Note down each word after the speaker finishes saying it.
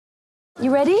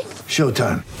You ready?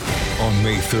 Showtime. On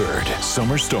May 3rd,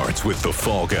 summer starts with The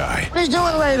Fall Guy. Let's do it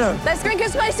later. Let's drink a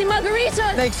spicy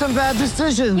margarita. Make some bad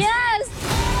decisions. Yes.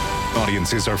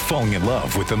 Audiences are falling in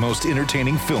love with the most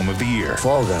entertaining film of the year.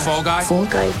 Fall Guy. Fall Guy? Fall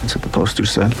Guy. That's what the poster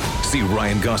said. See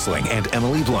Ryan Gosling and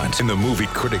Emily Blunt in the movie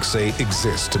critics say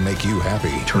exists to make you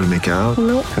happy. Trying to make it out?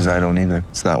 Nope. Because I don't either.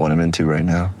 It's not what I'm into right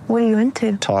now. What are you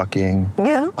into? Talking.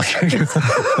 Yeah.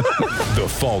 The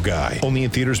Fall Guy. Only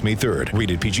in theaters May 3rd.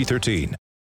 Rated PG-13.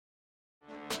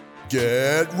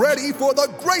 Get ready for the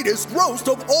greatest roast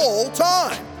of all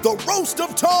time. The Roast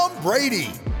of Tom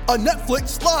Brady. A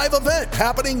Netflix live event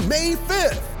happening May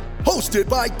 5th. Hosted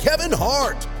by Kevin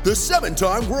Hart. The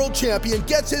 7-time world champion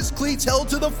gets his cleats held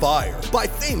to the fire by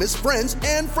famous friends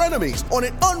and frenemies on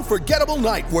an unforgettable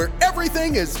night where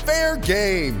everything is fair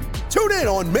game. Tune in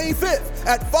on May 5th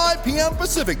at 5 p.m.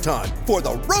 Pacific time for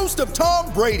the Roast of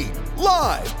Tom Brady.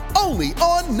 Live only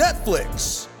on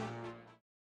Netflix.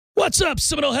 What's up,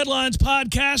 Seminole Headlines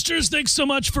podcasters? Thanks so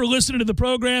much for listening to the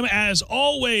program. As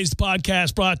always, the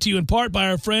podcast brought to you in part by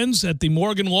our friends at the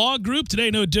Morgan Law Group. Today,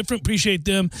 no different. Appreciate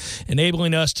them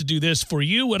enabling us to do this for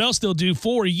you. What else they'll do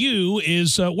for you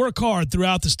is work hard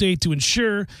throughout the state to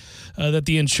ensure that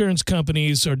the insurance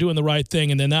companies are doing the right thing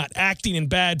and they're not acting in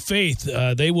bad faith.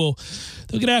 They'll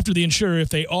get after the insurer if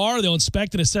they are. They'll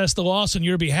inspect and assess the loss on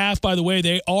your behalf. By the way,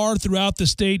 they are throughout the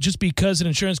state. Just because an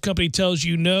insurance company tells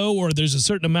you no or there's a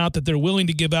certain amount that they're willing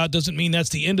to give out doesn't mean that's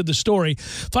the end of the story.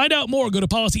 Find out more. Go to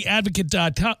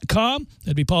policyadvocate.com.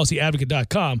 That'd be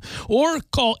policyadvocate.com. Or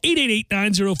call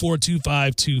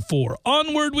 888-904-2524.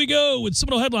 Onward we go with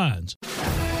Seminole Headlines.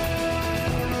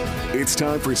 It's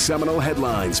time for Seminole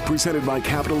Headlines, presented by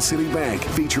Capital City Bank,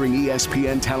 featuring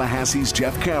ESPN Tallahassee's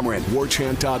Jeff Cameron,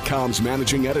 WarChant.com's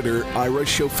managing editor, Ira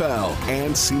Schofel,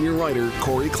 and senior writer,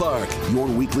 Corey Clark. Your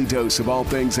weekly dose of all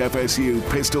things FSU,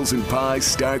 pistols, and pies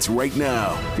starts right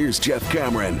now. Here's Jeff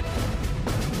Cameron.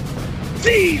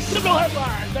 The Seminole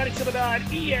Headlines, 97.9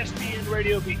 ESPN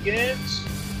Radio begins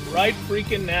right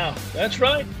freaking now. That's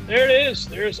right. There it is.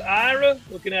 There's Ira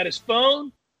looking at his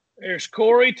phone. There's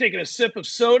Corey taking a sip of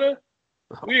soda.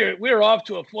 We're off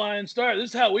to a flying start. This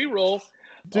is how we roll.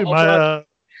 Dude, my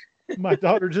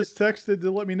daughter just texted to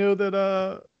let me know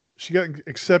that she got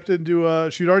accepted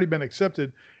to she'd already been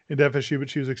accepted into FSU, but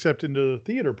she was accepted into the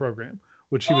theater program,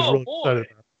 which she was really excited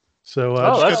about. So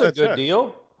that's a good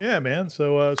deal. Yeah, man.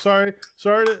 So sorry,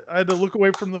 I had to look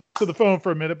away from the phone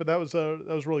for a minute, but that was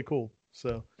really cool.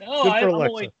 So good for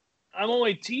Alexa. I'm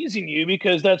only teasing you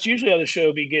because that's usually how the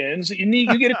show begins.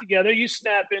 You get it together, you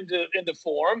snap into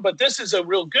form, but this is a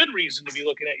real good reason to be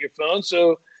looking at your phone.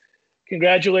 So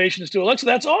congratulations to Alexa.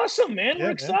 That's awesome, man.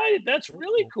 We're excited. That's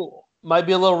really cool. Might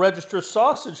be a little register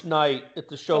sausage night at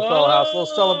the Schofel house, a little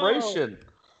celebration.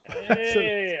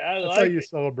 Hey, that's how you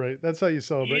celebrate. That's how you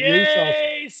celebrate.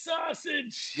 Yay,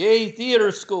 sausage. Yay,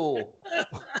 theater school.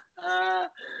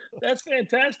 That's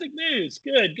fantastic news.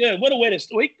 Good. What a way to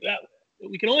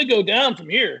we can only go down from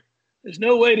here. There's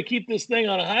no way to keep this thing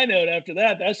on a high note after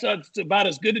that. That's about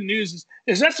as good a news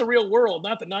as that's the real world,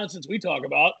 not the nonsense we talk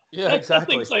about. Yeah,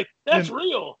 exactly. That's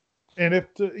real. And if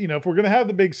we're going to have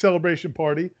the big celebration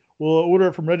party, we'll order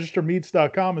it from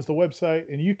registermeats.com is the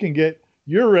website, and you can get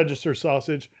your register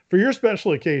sausage for your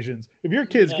special occasions. If your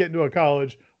kids get into a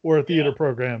college or a theater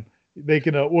program, they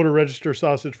can order register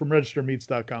sausage from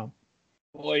registermeats.com.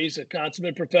 Boy, he's a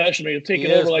consummate professional. He'll take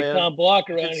it over like Tom Block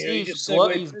around here. He's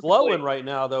glowing right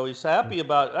now, though. He's happy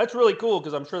about it. That's really cool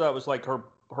because I'm sure that was like her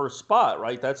spot,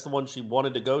 right? That's the one she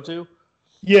wanted to go to.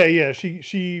 Yeah.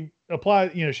 She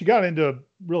applied. She got into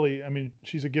really. I mean,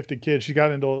 she's a gifted kid. She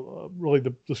got into really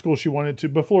the school she wanted to.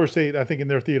 But Florida State, I think, in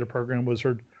their theater program was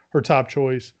her top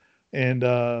choice. And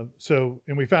and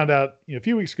we found out a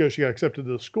few weeks ago she got accepted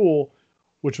to the school,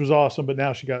 which was awesome. But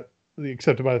now she got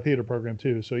accepted by the theater program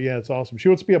too. So yeah, it's awesome. She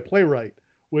wants to be a playwright,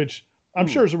 which I'm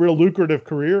sure is a real lucrative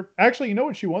career. Actually, you know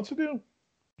what she wants to do?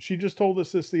 She just told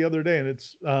us this the other day, and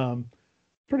it's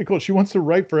pretty cool. She wants to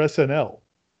write for SNL,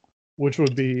 which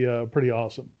would be pretty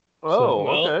awesome.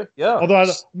 Okay. Yeah. Although I'm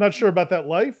not sure about that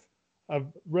life. I've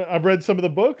read some of the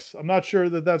books. I'm not sure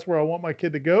that that's where I want my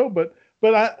kid to go, but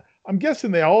I'm guessing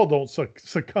they all don't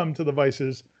succumb to the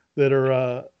vices that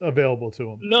are available to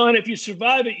them. No, and if you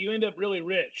survive it, you end up really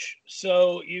rich.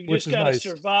 So you just got to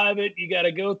survive it. You got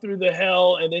to go through the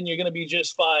hell, and then you're going to be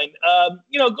just fine.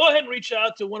 Go ahead and reach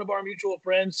out to one of our mutual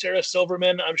friends, Sarah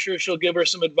Silverman. I'm sure she'll give her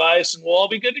some advice, and we'll all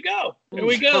be good to go. Here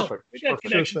we go. Perfect. We got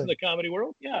connections in the comedy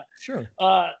world. Yeah. Sure.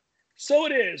 So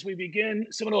it is. We begin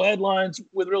Seminole Headlines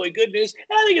with really good news.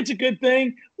 And I think it's a good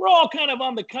thing. We're all kind of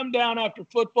on the come down after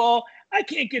football. I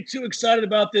can't get too excited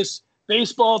about this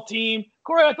baseball team.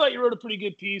 Corey, I thought you wrote a pretty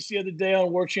good piece the other day on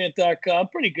warchant.com.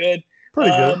 Pretty good. Pretty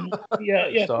good.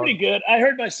 Yeah, pretty good. I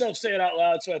heard myself say it out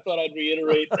loud, so I thought I'd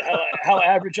reiterate how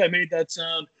average I made that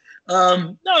sound.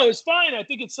 No, it's fine. I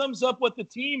think it sums up what the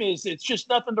team is. It's just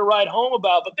nothing to write home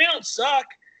about, but they don't suck.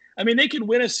 I mean, they could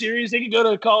win a series. They could go to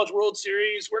the College World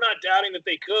Series. We're not doubting that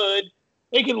they could.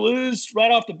 They could lose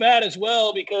right off the bat as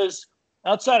well because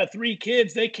outside of 3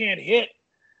 kids, they can't hit.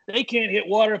 They can't hit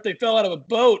water if they fell out of a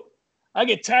boat. I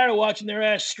get tired of watching their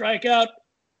ass strike out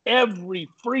every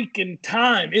freaking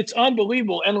time. It's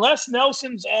unbelievable. Unless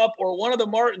Nelson's up or one of the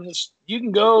Martins, you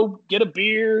can go get a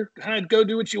beer, kind of go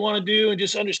do what you want to do, and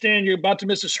just understand you're about to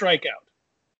miss a strikeout.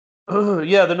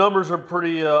 Yeah, the numbers are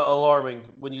pretty alarming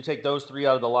when you take those 3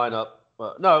 out of the lineup.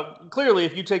 No, clearly,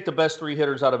 if you take the best 3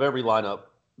 hitters out of every lineup,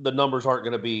 the numbers aren't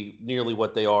going to be nearly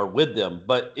what they are with them.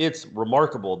 But it's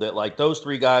remarkable that, like, those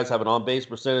 3 guys have an on-base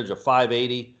percentage of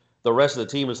 .580. The rest of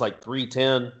the team is like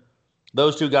 .310.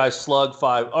 Those 2 guys slug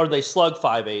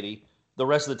 580. The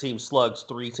rest of the team slugs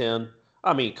 .310.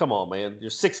 I mean, come on, man.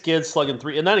 There's 6 kids slugging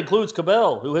 3, and that includes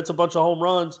Cabell, who hits a bunch of home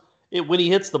runs when he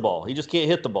hits the ball. He just can't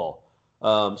hit the ball.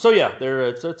 So yeah,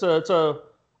 it's a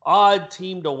odd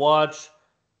team to watch.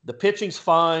 The pitching's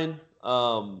fine.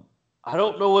 I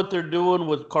don't know what they're doing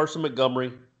with Carson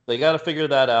Montgomery. They got to figure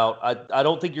that out. I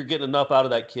don't think you're getting enough out of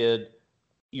that kid.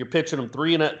 You're pitching him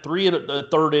three and a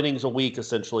third innings a week,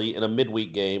 essentially, in a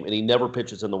midweek game, and he never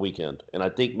pitches in the weekend. And I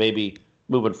think maybe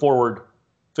moving forward,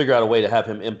 figure out a way to have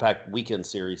him impact weekend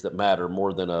series that matter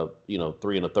more than a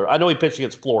 3 and a third. I know he pitched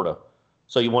against Florida,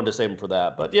 so you wanted to save him for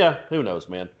that. But yeah, who knows,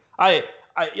 man.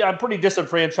 I'm pretty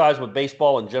disenfranchised with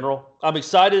baseball in general. I'm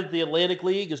excited the Atlantic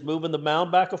League is moving the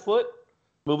mound back a foot,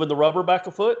 moving the rubber back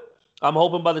a foot. I'm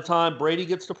hoping by the time Brady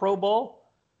gets to pro ball,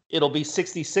 it'll be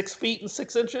 66 feet and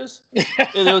 6 inches.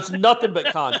 And it's nothing but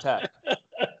contact.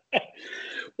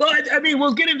 Well, I mean,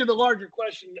 we'll get into the larger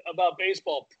question about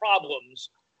baseball problems,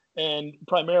 and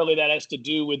primarily that has to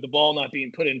do with the ball not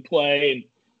being put in play,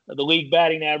 and the league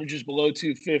batting average is below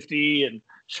 250, and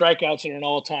strikeouts are an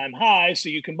all-time high. So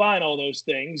you combine all those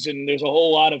things, and there's a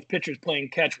whole lot of pitchers playing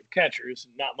catch with catchers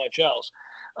and not much else.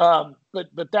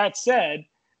 But that said,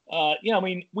 I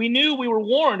mean, we knew, we were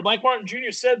warned. Mike Martin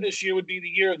Jr. said this year would be the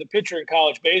year of the pitcher in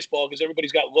college baseball because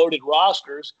everybody's got loaded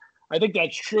rosters. I think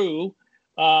that's true.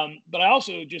 But I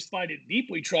also just find it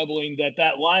deeply troubling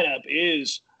that lineup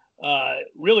is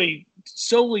really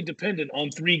solely dependent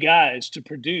on 3 guys to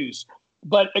produce.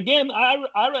 But again, Ira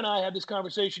and I had this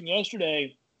conversation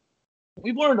yesterday.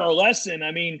 We've learned our lesson.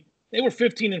 I mean, they were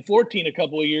 15-14 a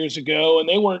couple of years ago, and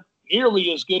they weren't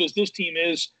nearly as good as this team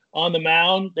is on the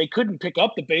mound. They couldn't pick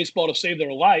up the baseball to save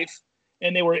their life,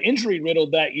 and they were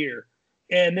injury-riddled that year.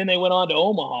 And then they went on to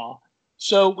Omaha.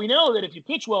 So we know that if you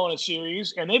pitch well in a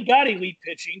series, and they've got elite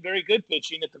pitching, very good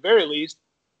pitching at the very least,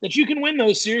 that you can win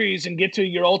those series and get to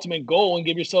your ultimate goal and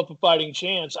give yourself a fighting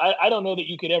chance. I don't know that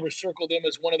you could ever circle them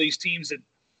as one of these teams that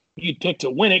you'd pick to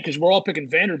win it because we're all picking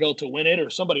Vanderbilt to win it or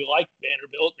somebody like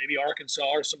Vanderbilt, maybe Arkansas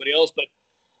or somebody else. But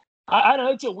I don't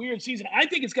know. It's a weird season. I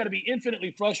think it's got to be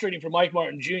infinitely frustrating for Mike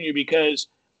Martin Jr. because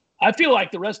I feel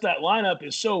like the rest of that lineup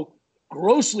is so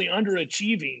grossly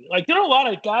underachieving. Like, there are a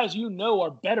lot of guys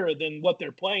are better than what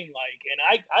they're playing like.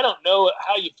 And I don't know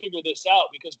how you figure this out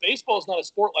because baseball is not a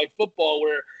sport like football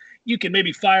where you can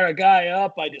maybe fire a guy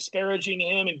up by disparaging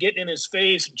him and getting in his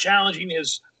face and challenging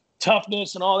his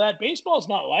toughness and all that. Baseball is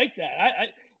not like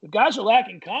that. If guys are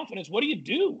lacking confidence, what do you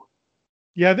do?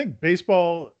 Yeah, I think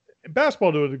basketball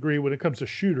to a degree when it comes to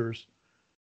shooters.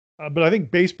 But I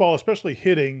think baseball, especially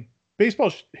hitting,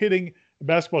 and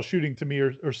basketball shooting to me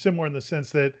are similar in the sense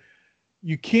that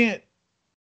you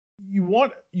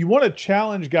want to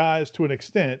challenge guys to an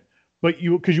extent, but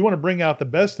because you want to bring out the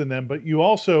best in them, but you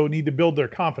also need to build their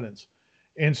confidence.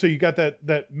 And so you got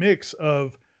that mix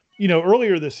of,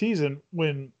 earlier this season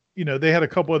when, they had a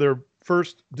couple of their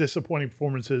first disappointing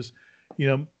performances,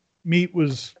 Meat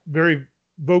was very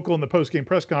vocal in the post-game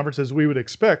press conference, as we would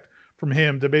expect from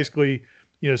him, to basically,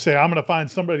 say, I'm going to find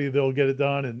somebody that'll get it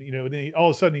done. And, then all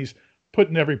of a sudden he's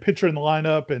putting every pitcher in the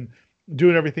lineup and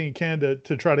doing everything he can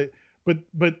to try to,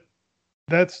 but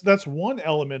that's one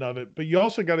element of it, but you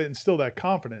also got to instill that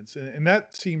confidence. And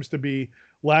that seems to be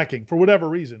lacking for whatever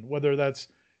reason, whether that's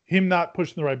him not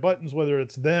pushing the right buttons, whether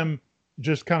it's them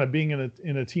just kind of being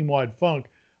in a team-wide funk.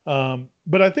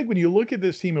 But I think when you look at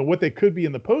this team and what they could be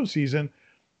in the postseason,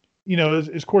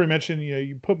 as Corey mentioned,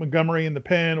 you put Montgomery in the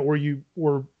pen or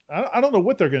I don't know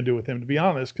what they're going to do with him, to be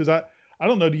honest, because I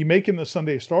don't know. Do you make him the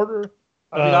Sunday starter?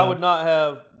 I mean, I would not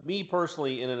have me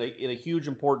personally in a huge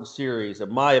important series.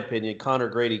 In my opinion, Connor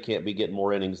Grady can't be getting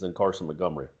more innings than Carson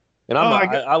Montgomery. And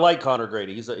I like Connor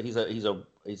Grady. He's a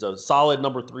He's a solid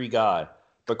number 3 guy.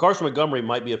 But Carson Montgomery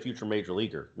might be a future major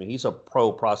leaguer. I mean, he's a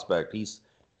pro prospect. He's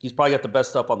probably got the best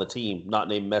stuff on the team, not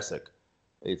named Messick.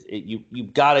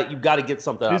 You've got to get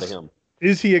something out of him.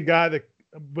 Is he a guy that?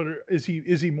 But is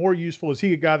he more useful? Is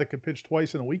he a guy that could pitch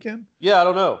twice in a weekend? Yeah, I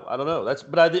don't know.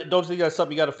 But I don't think that's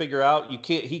something you got to figure out. You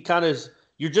can't. He kind of is.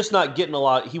 You're just not getting a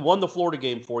lot. He won the Florida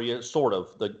game for you, sort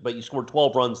of. But you scored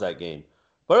 12 runs that game.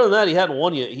 But other than that, he hadn't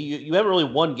won yet. You haven't really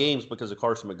won games because of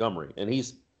Carson Montgomery, and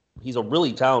he's a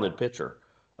really talented pitcher.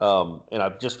 And I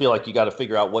just feel like you got to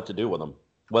figure out what to do with him.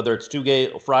 Whether it's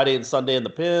Friday and Sunday in the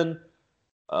pen,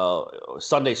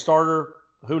 Sunday starter,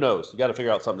 who knows? You got to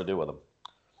figure out something to do with him.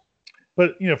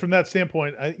 But, from that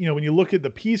standpoint, when you look at the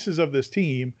pieces of this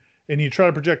team and you try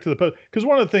to project to the post, because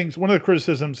one of the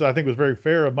criticisms I think was very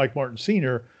fair of Mike Martin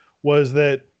Sr. was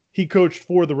that he coached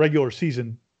for the regular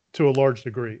season to a large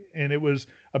degree. And it was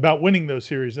about winning those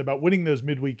series, about winning those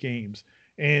midweek games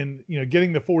and,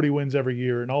 getting the 40 wins every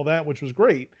year and all that, which was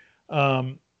great.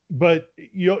 But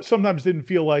you sometimes didn't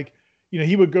feel like,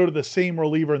 he would go to the same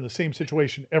reliever in the same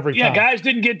situation every time. Yeah, guys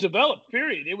didn't get developed,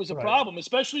 period. It was a problem,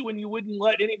 especially when you wouldn't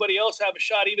let anybody else have a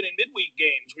shot, even in midweek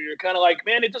games, where you're kind of like,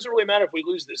 man, it doesn't really matter if we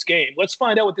lose this game. Let's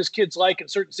find out what this kid's like in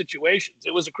certain situations.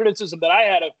 It was a criticism that I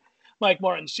had of Mike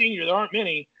Martin Sr. There aren't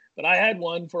many, but I had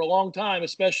one for a long time,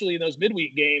 especially in those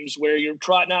midweek games where you're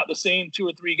trotting out the same 2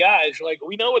 or 3 guys. You're like,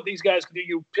 we know what these guys can do.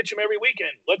 You pitch them every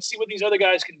weekend. Let's see what these other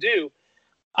guys can do.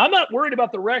 I'm not worried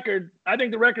about the record. I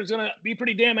think the record's going to be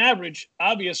pretty damn average,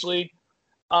 obviously.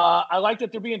 I like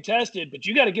that they're being tested, but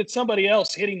you got to get somebody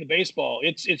else hitting the baseball.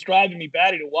 It's driving me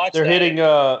batty to watch. They're hitting,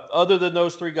 other than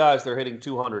those 3 guys, they're hitting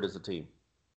 200 as a team.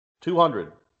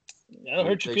 200. That'll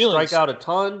hurt your They feelings. strike out a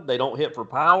ton. They don't hit for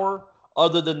power.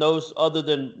 Other than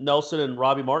Nelson and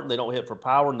Robbie Martin, they don't hit for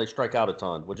power, and they strike out a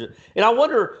ton. And I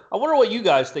wonder what you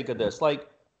guys think of this. Like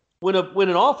when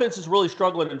an offense is really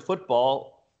struggling in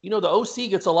football, the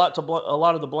OC gets a lot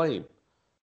of the blame.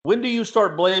 When do you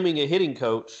start blaming a hitting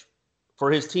coach for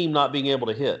his team not being able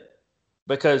to hit?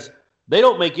 Because they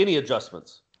don't make any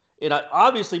adjustments. And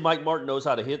obviously, Mike Martin knows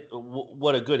how to hit,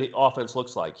 what a good offense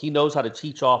looks like. He knows how to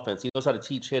teach offense. He knows how to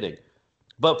teach hitting.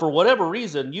 But for whatever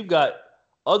reason, you've got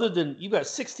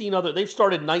 16 other. They've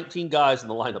started 19 guys in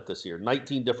the lineup this year,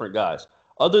 19 different guys.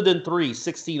 Other than 3,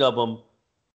 16 of them,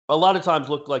 a lot of times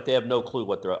look like they have no clue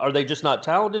what they're. Are they just not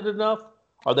talented enough?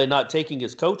 Are they not taking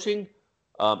his coaching?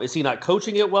 Is he not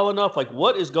coaching it well enough? Like,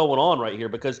 what is going on right here?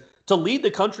 Because to lead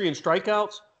the country in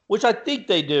strikeouts, which I think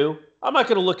they do, I'm not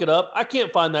going to look it up. I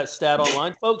can't find that stat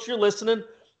online. Folks, you're listening.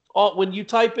 When you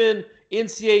type in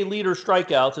NCAA leader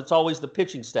strikeouts, it's always the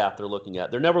pitching staff they're looking at.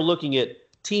 They're never looking at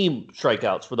team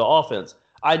strikeouts for the offense.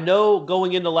 I know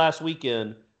going into last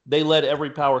weekend, they led every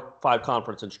Power 5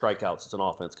 conference in strikeouts as an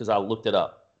offense because I looked it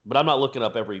up. But I'm not looking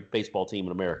up every baseball team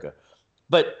in America.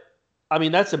 But I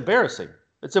mean, that's embarrassing.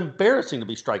 It's embarrassing to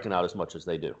be striking out as much as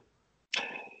they do.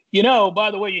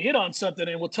 By the way, you hit on something,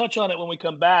 and we'll touch on it when we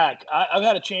come back. I've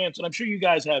had a chance, and I'm sure you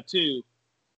guys have too,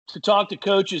 to talk to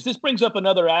coaches. This brings up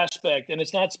another aspect, and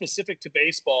it's not specific to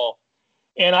baseball.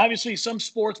 And obviously, some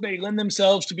sports may lend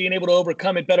themselves to being able to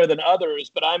overcome it better than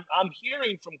others. But I'm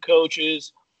hearing from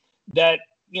coaches that,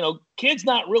 kids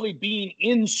not really being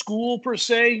in school per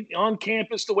se, on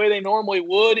campus the way they normally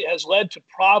would, has led to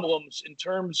problems in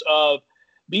terms of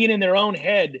being in their own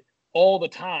head all the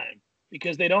time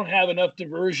because they don't have enough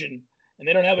diversion and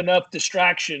they don't have enough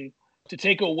distraction to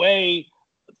take away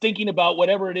thinking about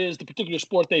whatever it is the particular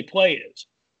sport they play is.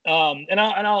 And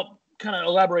I'll kind of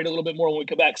elaborate a little bit more when we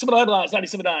come back. Some of the headlines,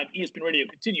 97.9 ESPN Radio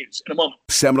continues in a moment.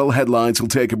 Seminole Headlines will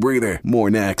take a breather.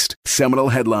 More next. Seminole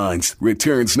Headlines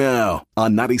returns now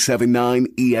on 97.9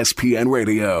 ESPN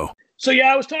Radio. So,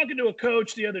 I was talking to a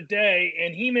coach the other day,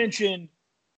 and he mentioned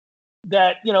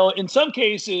that, in some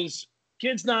cases,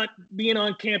 kids not being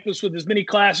on campus with as many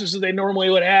classes as they normally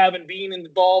would have and being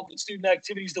involved in student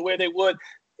activities the way they would,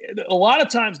 a lot of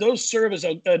times those serve as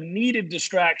a needed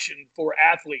distraction for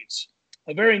athletes.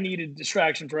 A very needed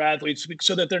distraction for athletes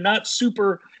so that they're not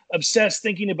super obsessed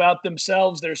thinking about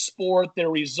themselves, their sport, their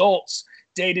results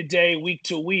day to day, week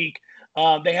to week.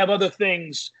 They have other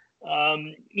things,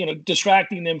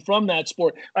 distracting them from that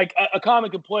sport. Like a common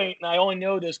complaint, and I only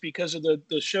know this because of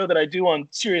the show that I do on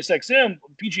SiriusXM,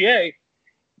 PGA,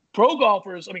 pro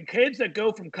golfers, kids that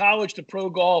go from college to pro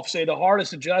golf say the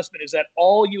hardest adjustment is that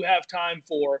all you have time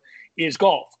for is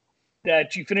golf.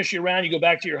 That you finish your round, you go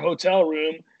back to your hotel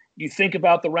room, you think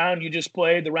about the round you just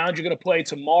played, the round you're going to play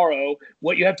tomorrow,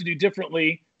 what you have to do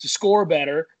differently to score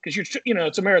better, because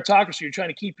it's a meritocracy. You're trying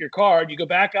to keep your card. You go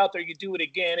back out there, you do it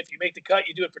again. If you make the cut,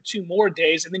 you do it for 2 more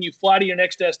days, and then you fly to your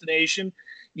next destination.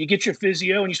 You get your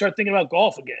physio, and you start thinking about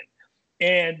golf again.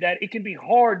 and that it can be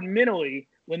hard mentally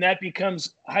when that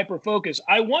becomes hyper-focused.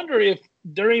 I wonder if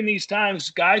during these times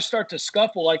guys start to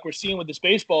scuffle like we're seeing with this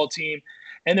baseball team,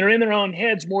 and they're in their own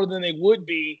heads more than they would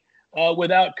be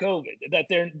without COVID, that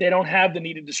they don't have the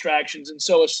needed distractions, and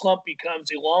so a slump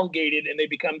becomes elongated and they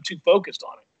become too focused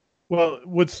on it. Well,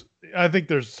 I think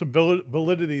there's some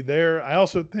validity there. I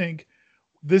also think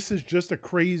this is just a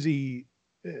crazy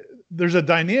there's a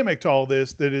dynamic to all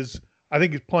this that is, I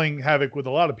think, is playing havoc with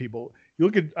a lot of people.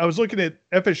 I was looking at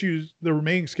FSU's, the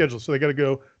remaining schedule. So they got to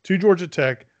go to Georgia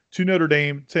Tech, to Notre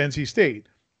Dame, to NC State.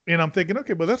 And I'm thinking,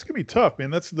 okay, well, that's going to be tough, man.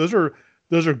 Those are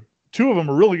two of them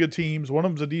are really good teams. One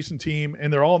of them's a decent team,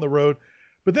 and they're all on the road.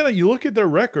 But then you look at their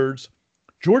records.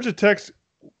 Georgia Tech's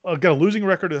got a losing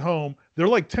record at home. They're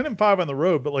like 10-5 on the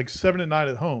road, but like 7-9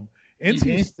 at home.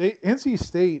 NC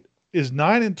State is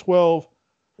 9-12, or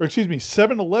excuse me,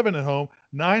 7-11 at home,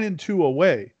 9-2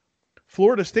 away.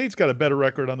 Florida State's got a better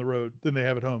record on the road than they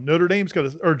have at home.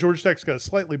 Georgia Tech's got a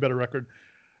slightly better record.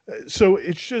 So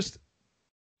it's just,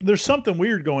 there's something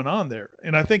weird going on there.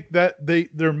 And I think that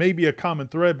there may be a common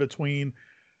thread between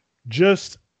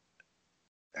just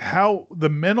how the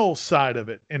mental side of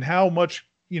it and how much,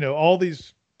 all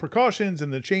these precautions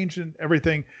and the change in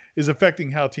everything is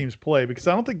affecting how teams play, because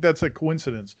I don't think that's a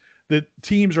coincidence that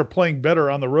teams are playing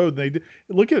better on the road than they do.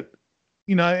 Look at,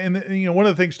 one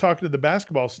of the things talking to the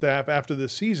basketball staff after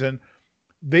this season,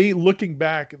 looking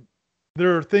back,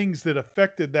 there are things that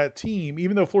affected that team.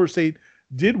 Even though Florida State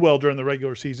did well during the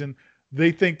regular season,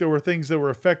 they think there were things that were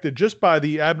affected just by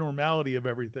the abnormality of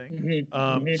everything.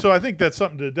 So I think that's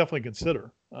something to definitely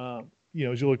consider, as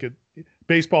you look at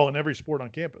baseball in every sport on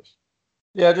campus.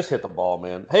 Yeah, just hit the ball,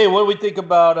 man. Hey, what do we think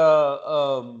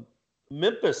about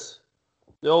Memphis?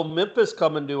 The old Memphis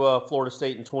coming to Florida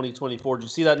State in 2024. Did you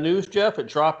see that news, Jeff? It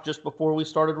dropped just before we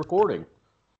started recording.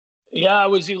 Yeah, I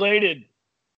was elated.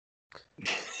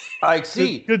 I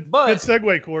see. Good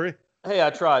segue, Corey. Hey,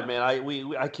 I tried, man.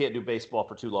 I can't do baseball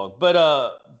for too long, but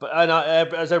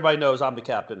as everybody knows, I'm the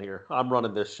captain here. I'm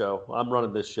running this show. I'm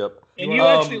running this ship. And you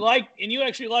actually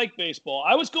like baseball.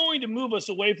 I was going to move us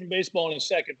away from baseball in a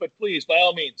second, but please, by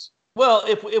all means. Well,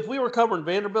 if we were covering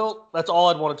Vanderbilt, that's all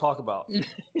I'd want to talk about.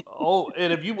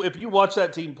 And if you watch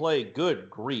that team play, good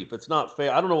grief, it's not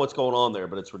fair. I don't know what's going on there,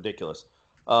 but it's ridiculous.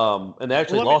 And they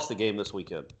actually lost the game this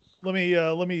weekend. Let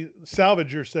me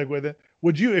salvage your segue then.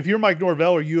 Would you, if you're Mike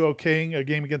Norvell, are you okaying a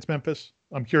game against Memphis?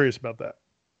 I'm curious about that.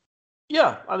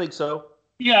 Yeah, I think so.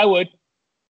 Yeah, I would.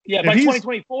 Yeah, by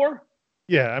 2024?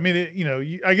 Yeah, I mean,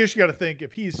 I guess you got to think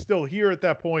if he's still here at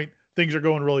that point, things are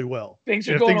going really well. Things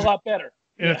are going a lot better.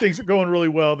 And if things are going really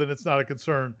well, then it's not a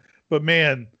concern. But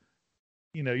man,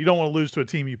 you don't want to lose to a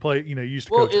team you play, used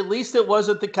to coach. Well, at least it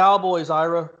wasn't the Cowboys,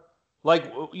 Ira.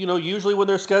 Like, usually when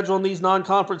they're scheduling these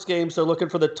non-conference games, they're looking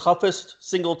for the toughest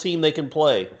single team they can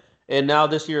play. And now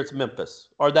this year it's Memphis,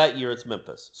 or that year it's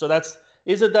Memphis. So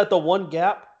isn't that the one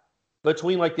gap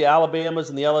between like the Alabamas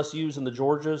and the LSUs and the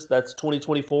Georgias? That's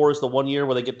 2024 is the 1 year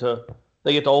where they get to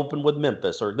open with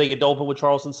Memphis, or they get to open with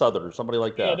Charleston Southern or somebody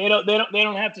like that. Yeah, they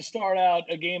don't have to start out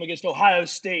a game against Ohio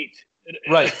State.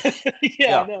 Right.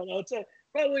 Yeah. No, it's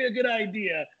probably a good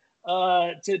idea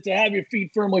to have your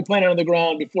feet firmly planted on the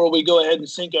ground before we go ahead and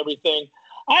sink everything.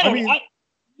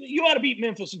 You ought to beat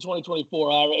Memphis in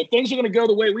 2024, Ira. If things are going to go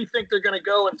the way we think they're going to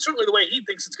go, and certainly the way he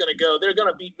thinks it's going to go, they're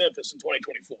going to beat Memphis in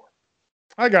 2024.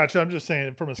 I got you. I'm just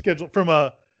saying from a schedule,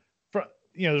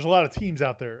 there's a lot of teams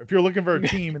out there. If you're looking for a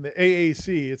team in the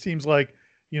AAC, it seems like,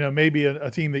 maybe a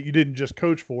team that you didn't just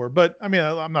coach for. But I mean,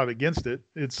 I'm not against it.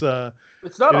 It's not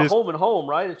a home and home,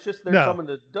 right? It's just they're coming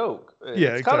to Doak.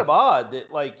 It's kind of odd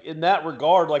that, like, in that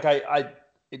regard, like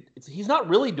he's not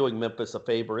really doing Memphis a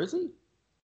favor, is he?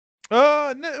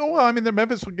 No, well, I mean, the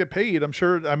Memphis will get paid. I'm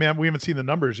sure. I mean, we haven't seen the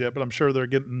numbers yet, but I'm sure they're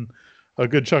getting a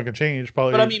good chunk of change.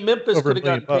 Probably. But I mean, Memphis could have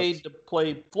gotten paid to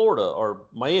play Florida or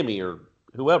Miami or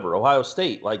whoever, Ohio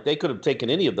State. Like, they could have taken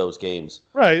any of those games.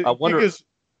 Right. I wonder. Because,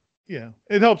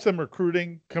 it helps them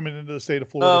recruiting coming into the state of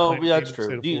Florida. Oh, yeah, that's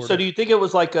true. So do you think it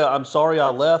was like I'm sorry I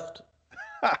left?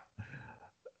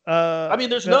 I mean,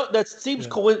 it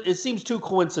seems too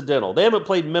coincidental. They haven't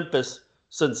played Memphis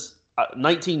since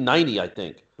 1990, I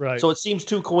think. Right. So it seems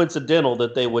too coincidental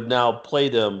that they would now play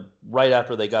them right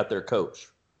after they got their coach.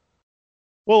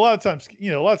 Well, a lot of times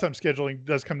scheduling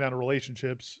does come down to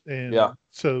relationships, and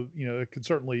so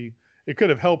it could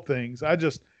have helped things. I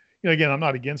just, again, I'm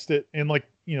not against it, and like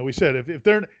we said,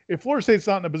 if Florida State's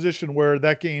not in a position where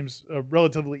that game's a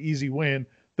relatively easy win,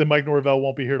 then Mike Norvell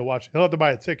won't be here to watch. He'll have to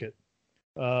buy a ticket.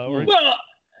 Well,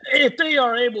 if they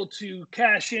are able to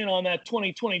cash in on that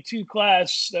 2022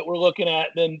 class that we're looking at,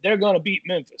 then they're going to beat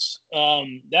Memphis.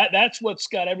 That's what's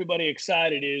got everybody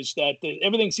excited, is that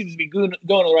everything seems to be going in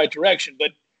the right direction.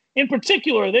 But in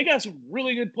particular, they got some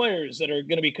really good players that are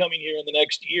going to be coming here in the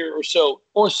next year or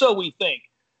so we think.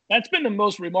 That's been the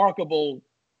most remarkable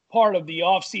part of the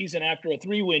offseason after a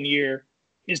 3-win year,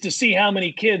 is to see how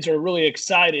many kids are really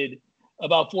excited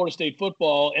about Florida State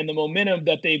football and the momentum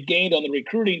that they've gained on the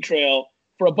recruiting trail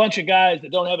for a bunch of guys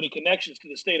that don't have any connections to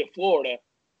the state of Florida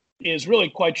is really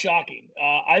quite shocking.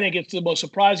 I think it's the most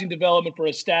surprising development for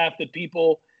a staff that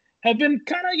people have been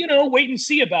kind of, wait and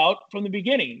see about from the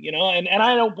beginning, and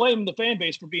I don't blame the fan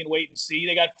base for being wait and see.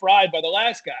 They got fried by the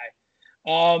last guy.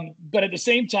 But at the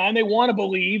same time, they want to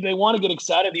believe, they want to get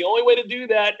excited. The only way to do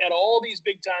that at all these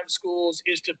big time schools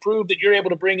is to prove that you're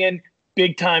able to bring in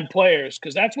big time players,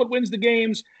 because that's what wins the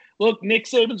games. Look, Nick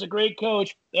Saban's a great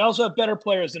coach. They also have better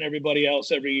players than everybody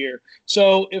else every year.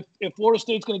 So if Florida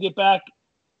State's going to get back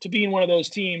to being one of those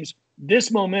teams,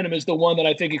 this momentum is the one that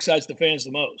I think excites the fans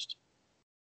the most.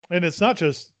 And it's not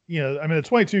just,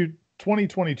 the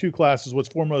 2022 class is what's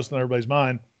foremost on everybody's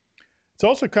mind. It's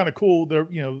also kind of cool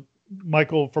that,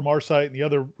 Michael from our site and the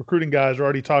other recruiting guys are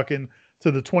already talking to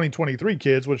the 2023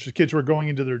 kids, which is kids who are going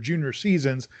into their junior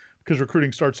seasons because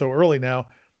recruiting starts so early now.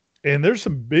 And there's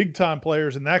some big time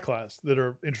players in that class that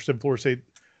are interested in Florida State.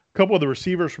 A couple of the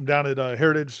receivers from down at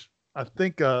Heritage, I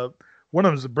think one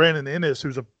of them is Brandon Ennis,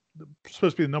 who's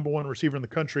supposed to be the number 1 receiver in the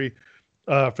country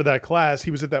for that class.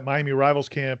 He was at that Miami Rivals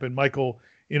camp, and Michael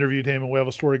interviewed him, and we have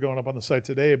a story going up on the site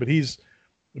today, but he's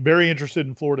very interested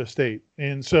in Florida State.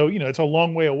 And so, it's a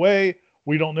long way away.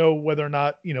 We don't know whether or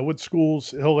not, what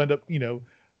schools he'll end up,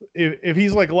 if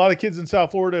he's like a lot of kids in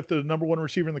South Florida, if they're the number 1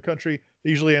 receiver in the country, they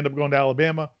usually end up going to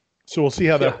Alabama. So we'll see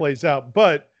how that plays out.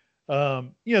 But,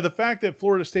 the fact that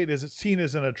Florida State is seen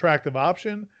as an attractive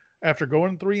option after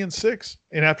going 3-6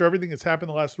 and after everything that's happened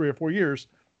the last 3 or 4 years,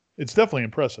 it's definitely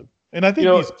impressive. And I think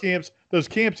those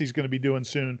camps he's going to be doing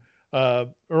soon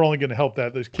are only going to help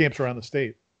that. Those camps around the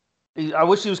state. I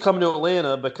wish he was coming to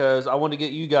Atlanta, because I want to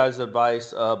get you guys'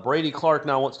 advice. Brady Clark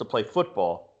now wants to play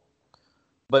football,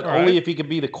 but only if he can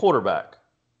be the quarterback.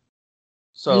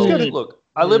 So, look,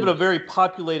 I live in a very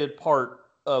populated part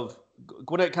of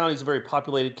Gwinnett County. Is a very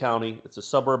populated county. It's a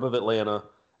suburb of Atlanta.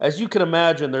 As you can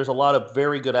imagine, there's a lot of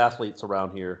very good athletes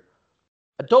around here.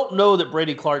 I don't know that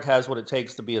Brady Clark has what it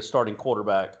takes to be a starting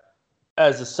quarterback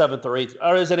as a 7th or 8th,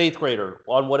 or as an 8th grader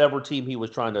on whatever team he was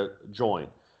trying to join.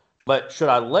 But should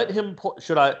I let him?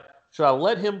 Should I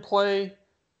let him play?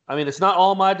 I mean, it's not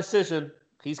all my decision.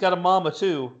 He's got a mama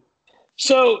too.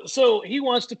 So he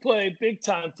wants to play big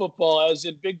time football, as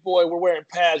in big boy. We're wearing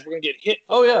pads. We're gonna get hit.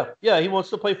 Oh yeah. He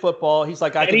wants to play football. He's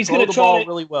like, I can throw the ball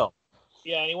really well.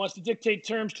 Yeah, and he wants to dictate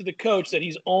terms to the coach that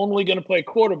he's only going to play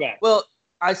quarterback. Well,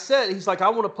 I said, he's like, I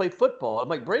want to play football. I'm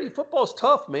like, Brady, football's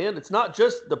tough, man. It's not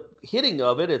just the hitting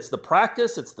of it. It's the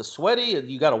practice. It's the sweaty. And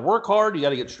you got to work hard. You got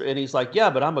to get. And he's like, yeah,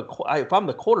 but if I'm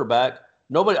the quarterback,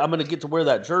 I'm going to get to wear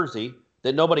that jersey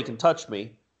that nobody can touch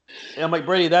me. And I'm like,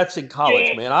 Brady, that's in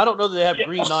college, man. I don't know that they have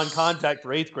green non-contact for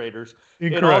 8th graders.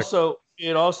 Incorrect.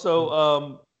 And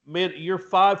also, man, you're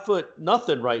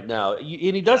 5'0" right now. And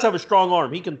he does have a strong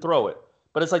arm. He can throw it.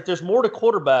 But it's like there's more to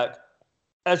quarterback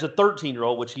as a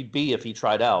 13-year-old, which he'd be if he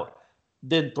tried out,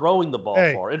 than throwing the ball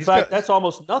far. In fact, that's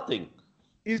almost nothing.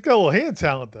 He's got a little hand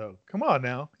talent, though. Come on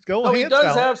now. He's got a little hand talent.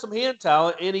 He does have some hand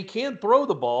talent, and he can throw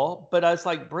the ball. But I was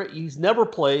like, he's never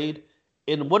played.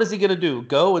 And what is he going to do?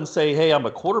 Go and say, hey, I'm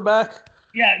a quarterback?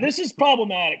 Yeah, this is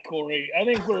problematic, Corey. I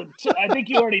think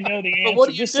you already know the answer. But what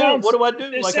do you do? What do I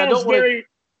do? This sounds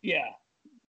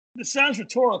this sounds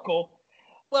rhetorical.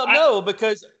 Well, no,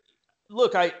 because –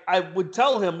 look, I would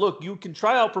tell him, look, you can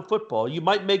try out for football. You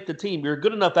might make the team. You're a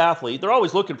good enough athlete. They're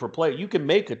always looking for players. You can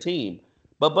make a team.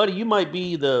 But, buddy, you might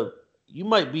be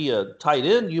a tight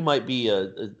end. You might be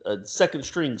a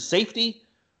second-string safety.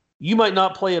 You might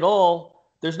not play at all.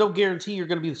 There's no guarantee you're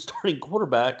going to be the starting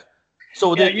quarterback.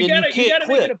 So you can't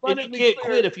quit. You can't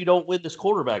quit if you don't win this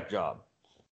quarterback job.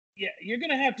 Yeah, you're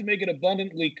going to have to make it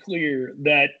abundantly clear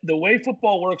that the way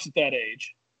football works at that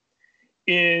age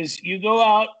is you go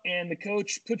out and the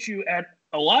coach puts you at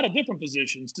a lot of different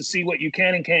positions to see what you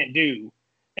can and can't do.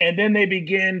 And then they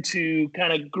begin to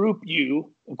kind of group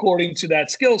you according to that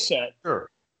skill set. Sure.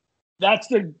 That's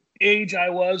the age I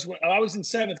was when I was in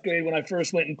 7th grade when I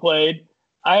first went and played.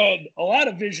 I had a lot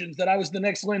of visions that I was the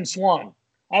next Lynn Swann.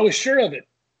 I was sure of it,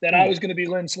 that I was going to be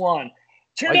Lynn Swann.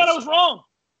 Turned out I was wrong.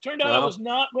 Turned out I was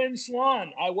not Lynn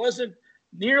Swann. I wasn't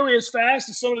nearly as fast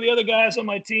as some of the other guys on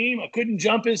my team. I couldn't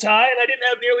jump as high, and I didn't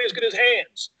have nearly as good as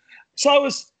hands. So I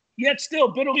was yet still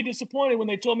bitterly disappointed when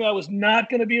they told me I was not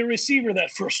going to be a receiver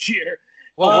that first year.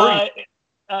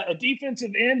 A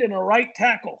defensive end and a right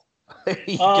tackle. There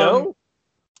you go.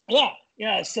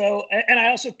 Yeah. So, and I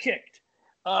also kicked.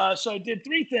 So I did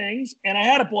 3 things, and I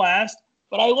had a blast.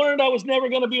 But I learned I was never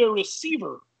going to be a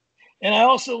receiver, and I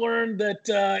also learned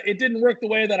that it didn't work the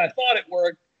way that I thought it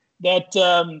worked.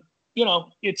 That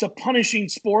it's a punishing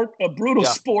sport, a brutal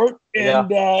sport,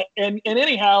 and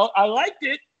anyhow, I liked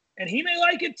it, and he may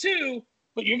like it too.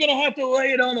 But you're going to have to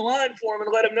lay it on the line for him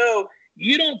and let him know.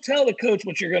 You don't tell the coach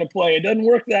what you're going to play. It doesn't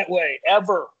work that way,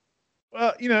 ever.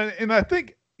 Well, and I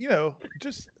think,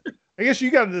 just I guess you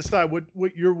got to decide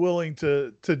what you're willing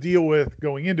to deal with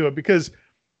going into it, because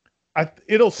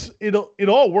it'll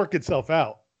all work itself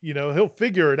out. He'll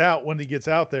figure it out when he gets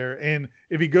out there. And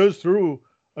if he goes through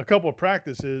a couple of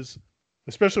practices,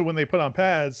 especially when they put on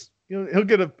pads, he'll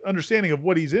get an understanding of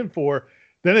what he's in for.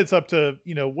 Then it's up to,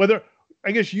 whether,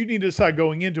 I guess you need to decide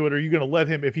going into it, are you going to let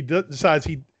him, if he decides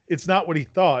it's not what he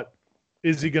thought,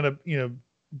 is he going to,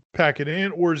 pack it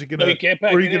in, or is he going to? No, he can't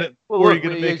pack it in.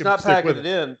 He's not packing it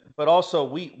in, but also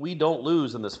we don't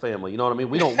lose in this family. You know what I mean?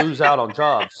 We don't lose out on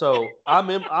jobs. So I'm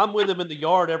with him in the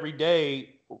yard every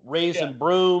day, raising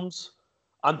brooms.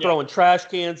 I'm throwing trash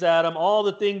cans at him. All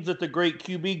the things that the great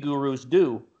QB gurus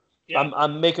do. Yeah.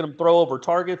 I'm making him throw over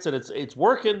targets, and it's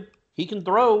working. He can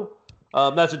throw.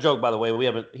 That's a joke, by the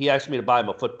way. He asked me to buy him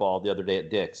a football the other day at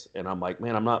Dick's, and I'm like,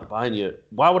 man, I'm not buying you.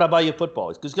 Why would I buy you a football?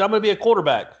 It's because I'm going to be a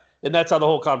quarterback, and that's how the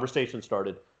whole conversation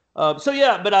started.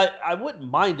 But I wouldn't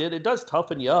mind it. It does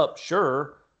toughen you up,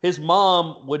 sure. His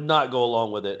mom would not go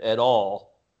along with it at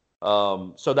all,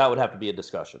 so that would have to be a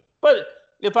discussion. But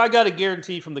if I got a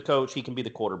guarantee from the coach he can be the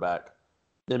quarterback,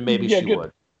 then maybe she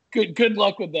would. Good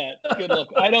luck with that. Good luck.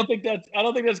 I don't think that's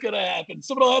going to happen.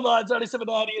 Seminole Headlines, 97.9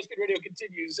 ESPN Radio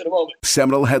continues in a moment.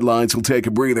 Seminole Headlines will take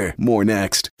a breather. More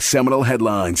next. Seminole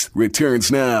Headlines returns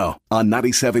now on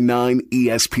 97.9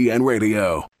 ESPN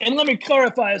Radio. And let me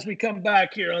clarify as we come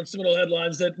back here on Seminole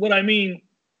Headlines that what I mean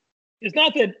is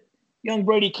not that young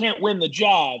Brady can't win the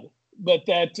job, but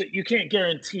that you can't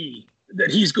guarantee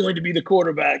that he's going to be the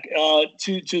quarterback. I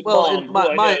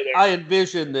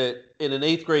envision that in an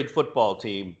 8th grade football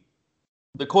team,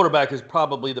 the quarterback is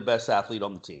probably the best athlete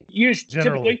on the team.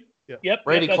 Typically. Yep.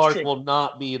 Brady Clark will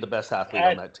not be the best athlete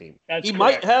on that team. He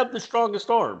might have the strongest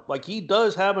arm. Like, he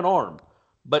does have an arm.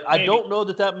 But I don't know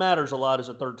that matters a lot as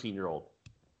a 13-year-old.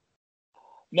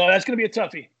 No, that's going to be a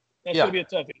toughie. That's going to be a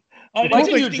toughie. Like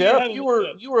you, Jeff, you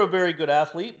were a very good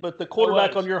athlete, but the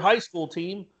quarterback on your high school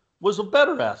team was a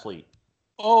better athlete.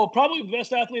 Oh, probably the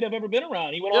best athlete I've ever been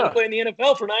around. He went on to play in the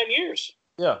NFL for 9 years.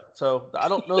 Yeah, so I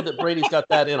don't know that Brady's got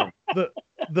that in him.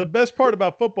 The best part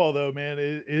about football, though, man,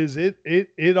 is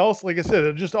it also, like I said,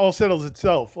 it just all settles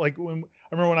itself. Like I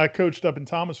remember when I coached up in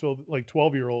Thomasville, like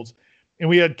 12-year-olds, and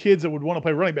we had kids that would want to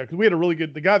play running back, because we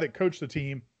had the guy that coached the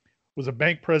team was a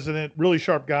bank president, really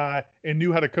sharp guy, and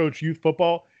knew how to coach youth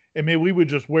football. And man, we would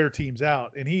just wear teams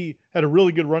out. And he had a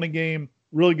really good running game,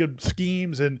 really good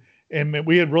schemes, and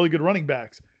we had really good running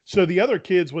backs. So the other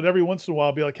kids would every once in a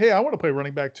while be like, hey, I want to play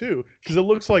running back too, because it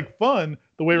looks like fun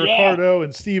the way Ricardo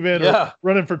and Steven are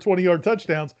running for 20-yard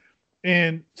touchdowns.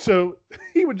 And so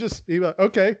he would be like,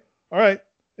 okay, all right.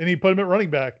 And he'd put him at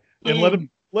running back and let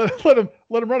him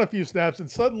run a few snaps. And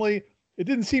suddenly it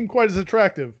didn't seem quite as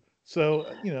attractive. So,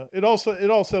 it all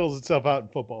settles itself out in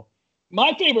football.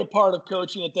 My favorite part of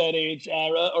coaching at that age,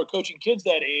 Ira, or coaching kids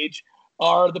that age,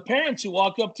 are the parents who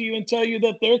walk up to you and tell you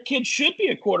that their kid should be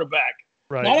a quarterback.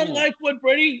 Right. Not unlike what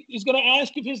Brady is going to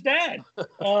ask of his dad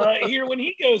here when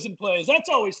he goes and plays. That's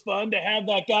always fun to have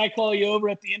that guy call you over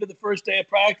at the end of the first day of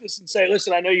practice and say,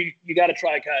 listen, I know you got to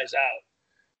try guys out,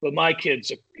 but my kid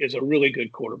is a really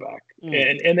good quarterback.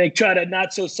 And they try to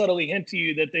not so subtly hint to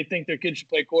you that they think their kid should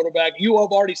play quarterback. You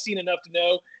have already seen enough to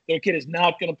know their kid is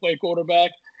not going to play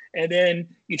quarterback. And then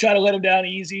you try to let them down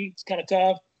easy. It's kind of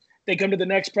tough. They come to the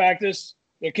next practice.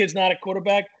 Their kid's not a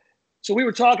quarterback. So we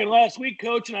were talking last week,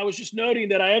 Coach, and I was just noting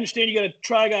that I understand you got to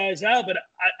try guys out, but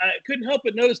I couldn't help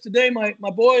but notice today my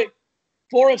boy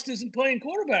Forrest isn't playing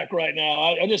quarterback right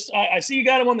now. I see you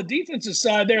got him on the defensive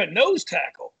side there at nose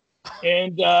tackle.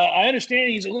 And I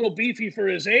understand he's a little beefy for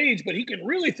his age, but he can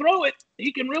really throw it.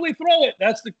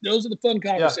 Those are the fun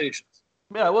conversations.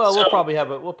 Yeah, well, we'll probably have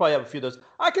a few of those.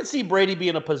 I can see Brady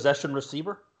being a possession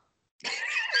receiver.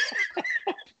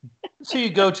 So you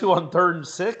go to on 3rd and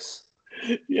 6.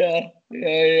 Yeah.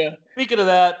 Speaking of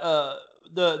that,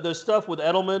 the stuff with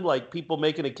Edelman, like people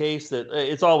making a case that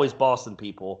it's always Boston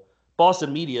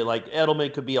media, like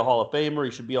Edelman could be a Hall of Famer,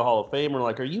 he should be a Hall of Famer.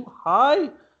 Like, are you high?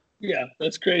 Yeah,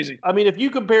 that's crazy. I mean, if you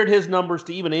compared his numbers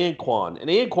to even Anquan, and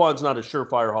Anquan's not a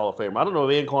surefire Hall of Famer. I don't know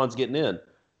if Anquan's getting in.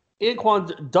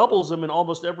 Anquan doubles him in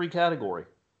almost every category.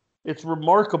 It's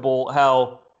remarkable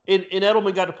how and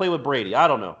Edelman got to play with Brady. I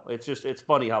don't know. It's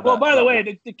funny how. Well, by the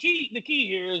way, the key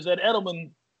here is that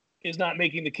Edelman is not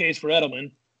making the case for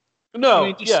Edelman.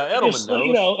 No,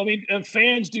 Edelman knows.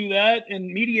 Fans do that, and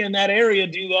media in that area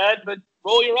do that, but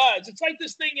roll your eyes. It's like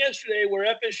this thing yesterday where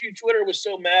FSU Twitter was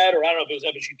so mad, or I don't know if it was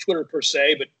FSU Twitter per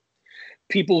se, but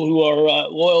people who are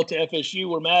loyal to FSU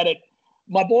were mad at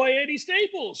my boy Andy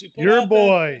Staples. Your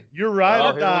boy. You're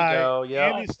right or die.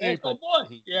 Yeah. Andy Staples. My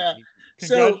boy. Yeah.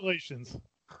 Congratulations.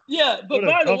 But what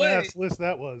by the a way, dumbass list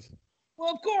that was.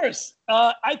 Well, of course.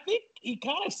 I think he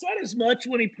kind of said as much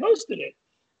when he posted it.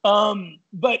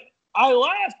 But I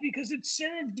laughed because it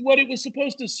served what it was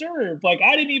supposed to serve. Like,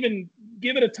 I didn't even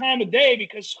give it a time of day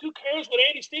because who cares what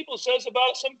Andy Staples says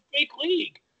about some fake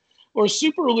league or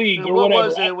super league or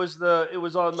whatever. It was under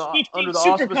the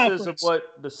auspices of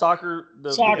what the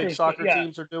big soccer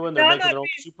teams are doing. They're making their own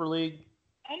super league.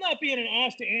 I'm not being an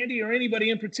ass to Andy or anybody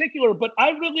in particular, but I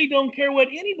really don't care what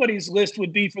anybody's list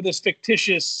would be for this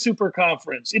fictitious super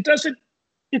conference.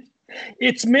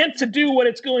 It's meant to do what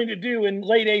it's going to do in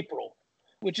late April,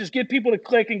 which is get people to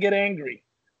click and get angry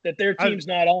that their team's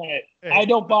not on it. I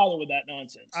don't bother with that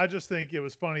nonsense. I just think it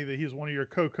was funny that he's one of your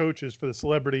co-coaches for the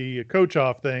celebrity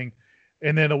coach-off thing,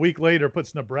 and then a week later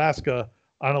puts Nebraska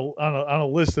on a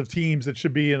list of teams that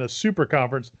should be in a super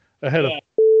conference ahead of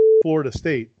Florida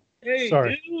State. Hey,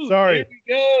 Sorry. Dude, Sorry.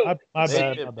 There we go. My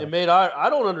bad. It made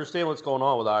I don't understand what's going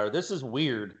on with Ira. This is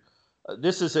weird.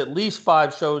 This is at least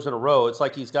 5 shows in a row. It's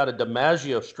like he's got a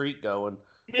DiMaggio streak going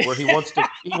where he wants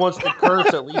to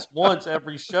curse at least once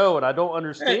every show, and I don't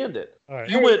understand it. Right.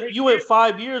 You went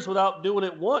 5 years without doing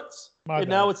it once,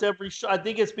 now it's every show. I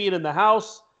think it's being in the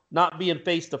house, not being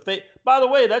face to face. By the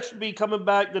way, that should be coming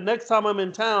back the next time I'm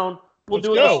in town. Let's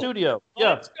do it in the studio.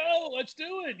 Yeah, let's go. Let's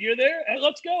do it. You're there.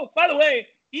 Let's go. By the way,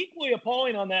 equally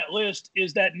appalling on that list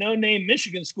is that no-name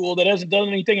Michigan school that hasn't done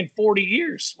anything in 40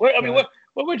 years. What are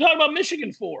we talking about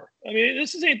Michigan for? I mean,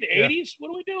 this ain't the 80s. What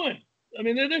are we doing? I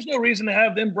mean, there's no reason to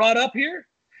have them brought up here.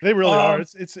 They really are.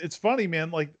 It's funny, man.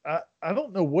 Like, I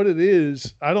don't know what it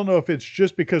is. I don't know if it's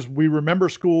just because we remember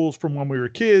schools from when we were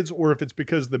kids, or if it's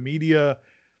because the media,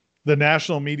 the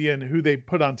national media, and who they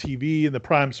put on TV in the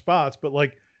prime spots. But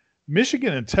like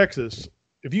Michigan and Texas,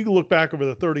 if you look back over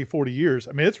the 30, 40 years,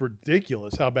 I mean, it's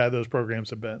ridiculous how bad those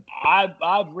programs have been.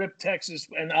 I've ripped Texas,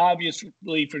 and obviously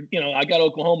I got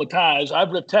Oklahoma ties. I've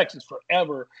ripped Texas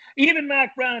forever. Even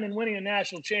Mac Brown in winning a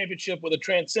national championship with a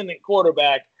transcendent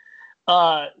quarterback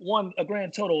won a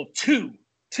grand total of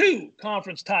two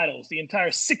conference titles the entire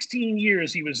 16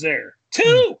 years he was there.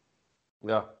 2.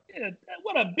 Yeah.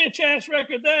 What a bitch ass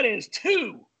record that is.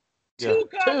 2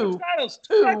 conference titles.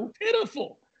 2. That's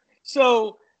pitiful.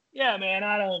 So. Yeah, man,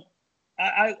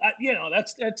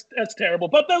 that's terrible.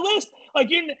 But the list,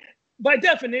 by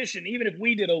definition, even if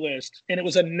we did a list and it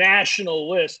was a national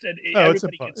list, it's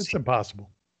impossible.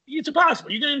 It's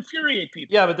impossible. You're going to infuriate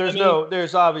people. Yeah, but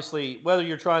there's obviously, whether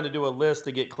you're trying to do a list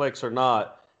to get clicks or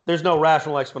not, there's no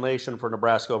rational explanation for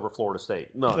Nebraska over Florida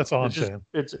State. No, that's all I'm saying.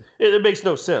 It makes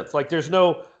no sense. Like,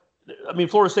 Florida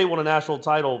State won a national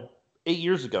title 8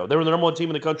 years ago. They were the number 1 team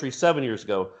in the country 7 years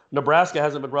ago. Nebraska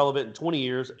hasn't been relevant in 20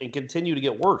 years and continue to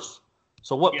get worse.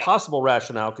 So what possible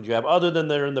rationale could you have other than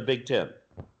they're in the Big Ten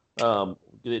that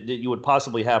you would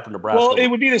possibly have for Nebraska? Well, it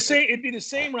would be the same. It'd be the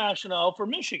same rationale for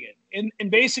Michigan, and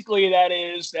basically that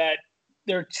is that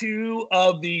they're 2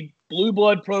 of the blue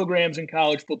blood programs in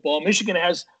college football. Michigan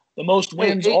has the most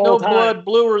wins all time. No blood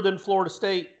bluer than Florida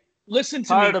State. Listen to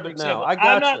Tired me. of it now. I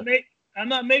got you. I'm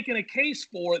not making a case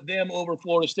for them over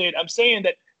Florida State. I'm saying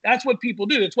that that's what people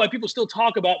do. That's why people still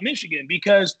talk about Michigan,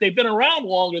 because they've been around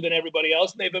longer than everybody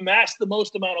else, and they've amassed the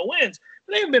most amount of wins.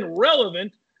 But they have been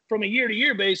relevant from a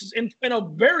year-to-year basis in a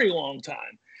very long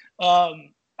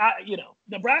time.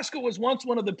 Nebraska was once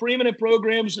one of the preeminent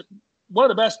programs, one of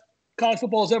the best college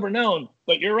football has ever known.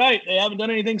 But you're right. They haven't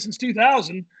done anything since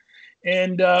 2000.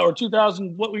 And or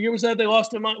 2000, what year was that? They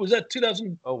lost their mind. Was that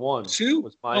 2001?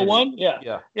 01?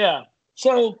 Yeah.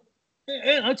 So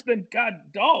it's been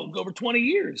over 20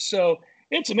 years. So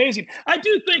it's amazing. I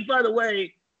do think, by the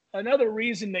way, another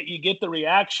reason that you get the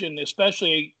reaction,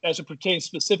 especially as it pertains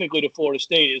specifically to Florida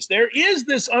State, is there is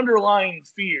this underlying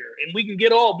fear, and we can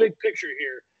get all big picture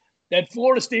here, that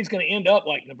Florida State's going to end up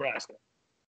like Nebraska.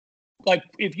 Like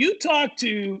if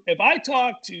I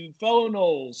talk to fellow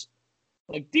Noles,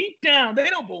 like deep down, they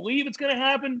don't believe it's going to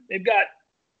happen. They've got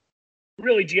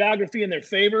really geography in their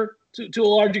favor to a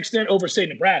large extent over, say,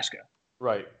 Nebraska.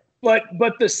 Right. But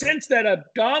the sense that a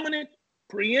dominant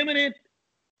preeminent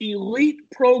elite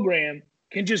program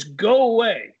can just go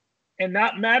away and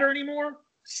not matter anymore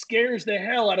scares the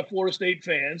hell out of Florida State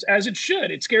fans, as it should.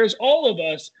 It scares all of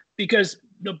us because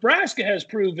Nebraska has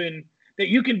proven that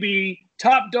you can be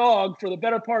top dog for the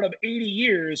better part of 80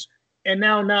 years and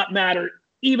now not matter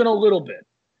even a little bit.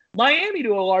 Miami, to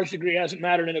a large degree, hasn't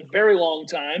mattered in a very long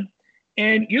time.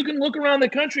 And you can look around the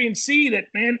country and see that,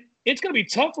 man, it's going to be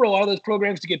tough for a lot of those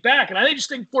programs to get back. And I just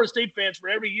think Florida State fans, for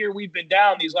every year we've been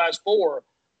down these last 4,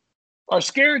 are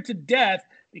scared to death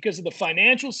because of the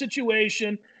financial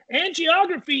situation and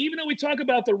geography. Even though we talk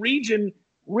about the region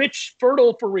rich,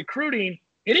 fertile for recruiting,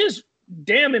 it is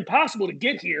damn impossible to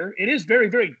get here. It is very,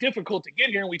 very difficult to get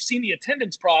here. And we've seen the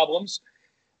attendance problems.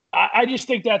 I just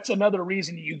think that's another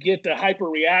reason you get the hyper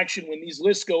reaction when these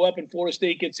lists go up and Florida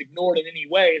State gets ignored in any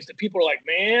way, is that people are like,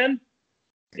 man,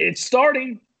 it's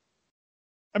starting.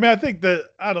 I mean, I think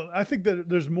that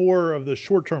there's more of the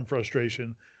short-term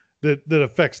frustration that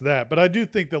affects that. But I do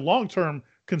think the long-term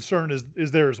concern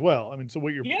is there as well. I mean, so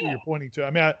what you're pointing to,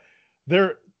 I mean,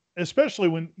 there, especially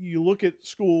when you look at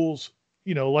schools,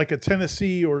 you know, like a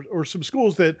Tennessee or some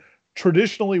schools that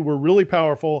traditionally were really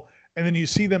powerful, and then you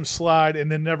see them slide and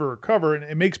then never recover. And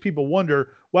it makes people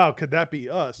wonder, wow, could that be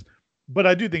us? But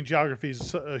I do think geography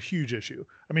is a huge issue.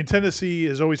 I mean, Tennessee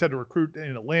has always had to recruit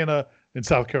in Atlanta and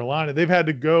South Carolina. They've had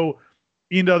to go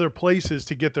into other places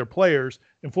to get their players,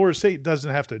 and Florida State doesn't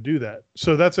have to do that.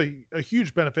 So that's a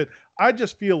huge benefit. I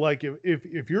just feel like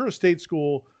if you're a state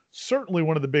school, certainly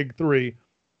one of the big 3,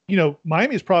 you know,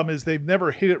 Miami's problem is they've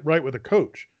never hit it right with a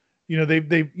coach. You know,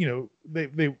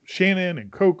 they've Shannon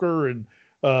and Coker and,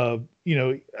 you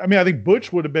know, I mean, I think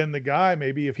Butch would have been the guy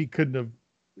maybe if he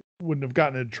wouldn't have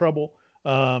gotten into trouble,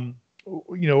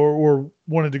 you know, or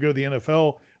wanted to go to the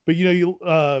NFL. But, you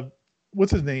know,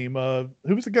 what's his name?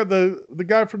 Who was the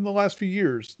guy from the last few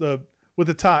years, with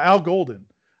the tie, Al Golden.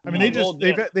 I mean,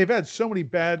 they've had so many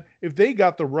bad. If they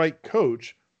got the right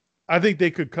coach, I think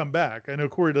they could come back. I know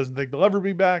Corey doesn't think they'll ever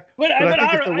be back, but I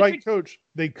think if the right coach,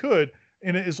 they could.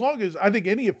 And as long as I think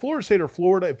any of Florida State or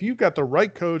Florida, if you've got the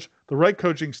right coach, the right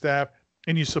coaching staff,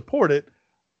 and you support it,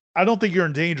 I don't think you're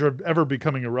in danger of ever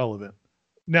becoming irrelevant.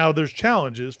 Now, there's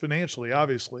challenges financially,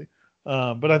 obviously,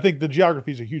 but I think the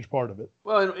geography is a huge part of it.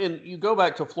 Well, and you go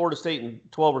back to Florida State in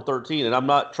 12 or 13, and I'm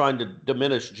not trying to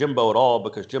diminish Jimbo at all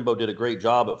because Jimbo did a great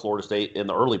job at Florida State in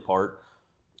the early part.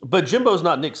 But Jimbo's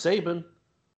not Nick Saban.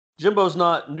 Jimbo's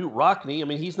not Knute Rockne. I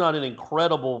mean, he's not an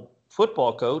incredible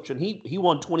football coach, and he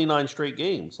won 29 straight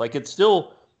games. Like, it's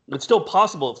still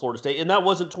possible at Florida State, and that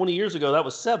wasn't 20 years ago. That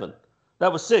was 7.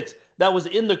 That was 6. That was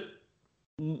in the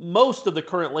most of the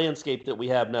current landscape that we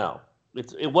have now.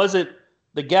 It wasn't,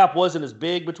 the gap wasn't as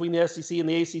big between the SEC and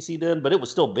the ACC then, but it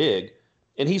was still big,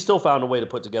 and he still found a way to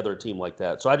put together a team like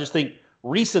that. So I just think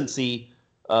recency,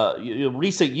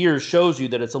 recent years shows you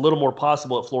that it's a little more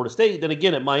possible at Florida State than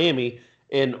again at Miami.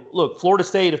 And look, Florida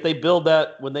State, if they build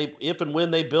that, if and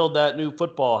when they build that new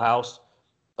football house,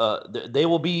 they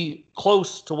will be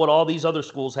close to what all these other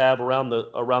schools have around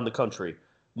the country.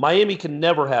 Miami can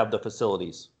never have the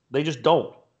facilities. They just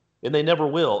don't, and they never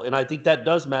will. And I think that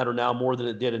does matter now more than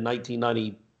it did in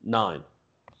 1999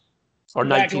 or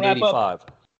 1985.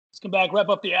 Let's come back, wrap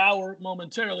up the hour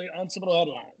momentarily on Seminole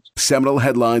Headlines. Seminole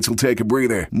Headlines will take a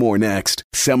breather. More next.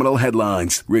 Seminole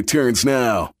Headlines returns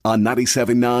now on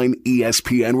 97.9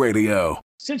 ESPN Radio.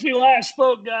 Since we last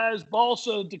spoke, guys,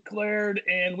 Balsa declared,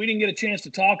 and we didn't get a chance to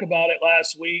talk about it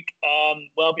last week.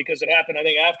 Well, because it happened, I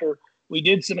think, after we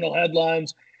did Seminole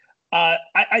Headlines.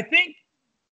 I think,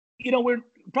 you know, we're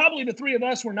probably the three of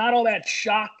us were not all that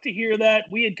shocked to hear that.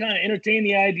 We had kind of entertained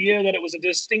the idea that it was a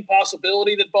distinct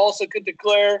possibility that Balsa could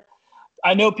declare.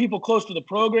 I know people close to the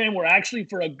program were actually,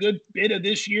 for a good bit of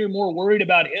this year, more worried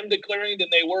about him declaring than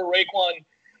they were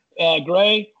Raekwon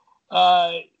Gray.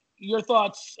 Your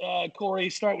thoughts, Corey,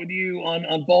 start with you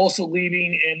on Balsa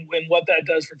leaving and what that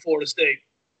does for Florida State.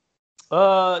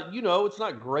 You know, it's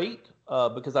not great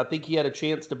because I think he had a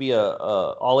chance to be a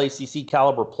All-ACC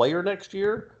caliber player next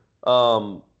year.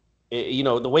 You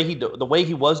know, the way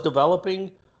he was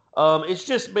developing, it's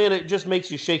just, man, it just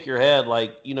makes you shake your head.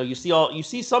 Like, you know, you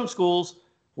see some schools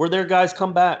where their guys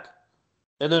come back,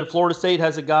 and then Florida State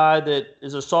has a guy that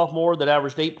is a sophomore that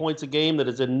averaged 8 points a game that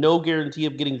is in no guarantee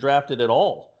of getting drafted at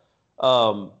all.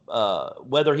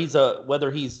 Whether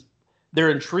they're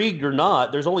intrigued or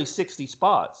not, there's only 60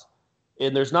 spots,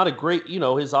 and there's not a great, you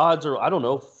know, his odds are, I don't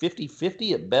know,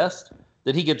 50-50 at best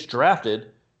that he gets drafted.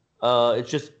 It's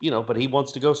just, you know, but he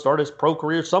wants to go start his pro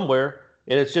career somewhere.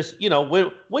 And it's just, you know,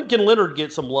 when can Leonard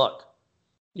get some luck?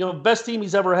 You know, best team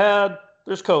he's ever had,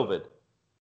 there's COVID.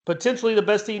 Potentially the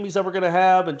best team he's ever going to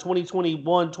have in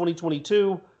 2021,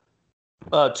 2022,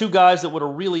 Two guys that would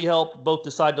have really helped both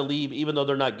decide to leave, even though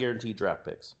they're not guaranteed draft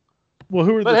picks. Well,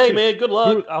 who are But the hey, two? man, good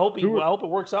luck. I hope it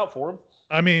works out for him.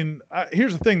 I mean,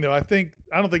 here's the thing, though. I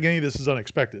don't think any of this is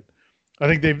unexpected. I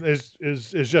think they've, as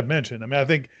Jeff mentioned, I mean, I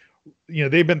think,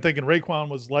 they've been thinking Raekwon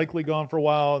was likely gone for a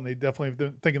while, and they definitely have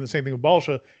been thinking the same thing with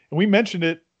Balsha. And we mentioned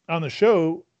it on the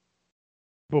show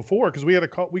before because we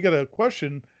got a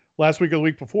question last week or the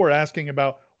week before asking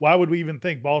about why would we even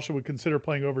think Balsha would consider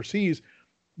playing overseas.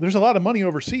 There's a lot of money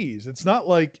overseas. It's not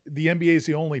like the NBA is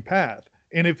the only path.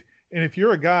 And if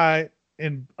you're a guy,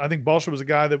 and I think Balsha was a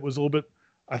guy that was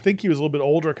I think he was a little bit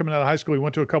older coming out of high school. He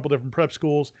went to a couple different prep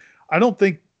schools. I don't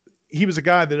think he was a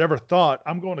guy that ever thought,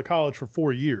 I'm going to college for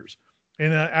 4 years.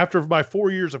 And after my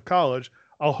 4 years of college,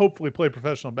 I'll hopefully play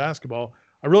professional basketball.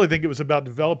 I really think it was about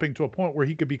developing to a point where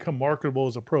he could become marketable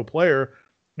as a pro player.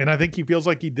 And I think he feels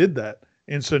like he did that.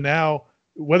 And so now,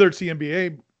 whether it's the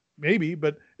NBA, maybe,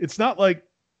 but it's not like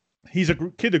he's a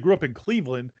kid that grew up in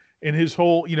Cleveland and his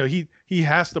whole, he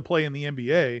has to play in the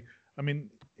NBA. I mean,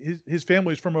 his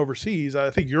family's from overseas. I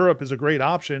think Europe is a great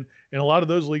option, and a lot of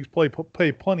those leagues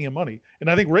pay plenty of money. And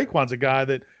I think Raekwon's a guy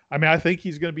that, I think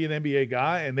he's going to be an NBA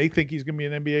guy, and they think he's going to be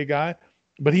an NBA guy,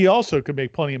 but he also could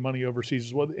make plenty of money overseas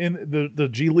as well. In the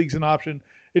G League's an option.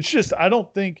 It's just, I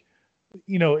don't think,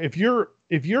 if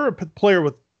you're a player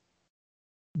with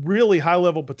really high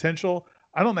level potential,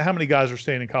 I don't know how many guys are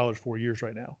staying in college 4 years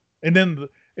right now. And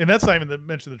that's not even to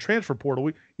mention the transfer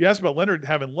portal. You asked about Leonard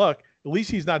having luck. At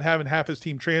least he's not having half his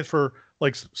team transfer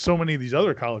like so many of these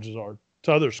other colleges are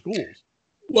to other schools.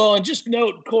 Well, and just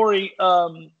note, Corey,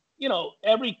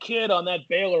 every kid on that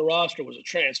Baylor roster was a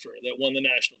transfer that won the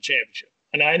national championship.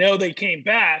 And I know they came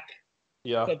back,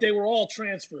 but they were all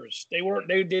transfers.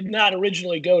 They did not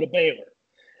originally go to Baylor.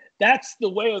 That's the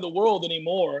way of the world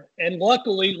anymore. And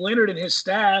luckily, Leonard and his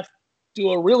staff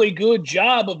do a really good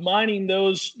job of mining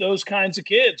those kinds of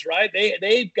kids, right?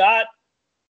 They've got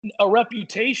a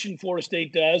reputation, Florida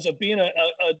State does, of being a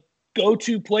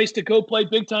go-to place to go play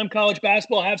big-time college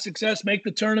basketball, have success, make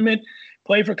the tournament,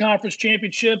 play for conference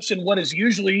championships in what is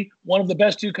usually one of the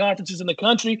best two conferences in the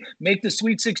country, make the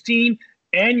Sweet 16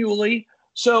 annually.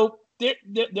 So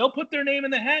they'll put their name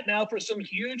in the hat now for some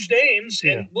huge names,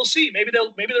 and we'll see. Maybe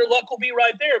their luck will be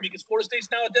right there because Florida State's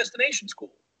now a destination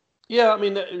school. Yeah,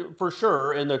 for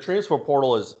sure. And the transfer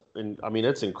portal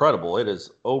it's incredible. It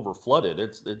is over flooded.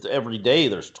 It's every day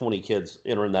there's 20 kids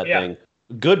entering that thing.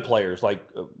 Good players, like,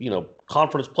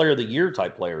 conference player of the year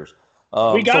type players.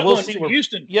 We got one from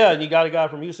Houston. Yeah, and you got a guy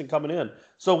from Houston coming in.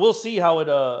 So we'll see how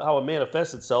it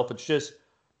manifests itself. It's just,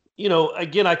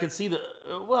 again, I could see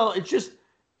it's just.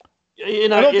 I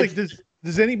don't think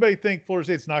does anybody think Florida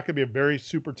State's not going to be a very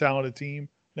super talented team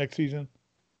next season?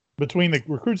 Between the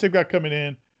recruits they've got coming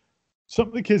in, some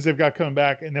of the kids they've got coming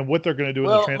back, and then what they're going to do in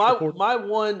the transfer portal.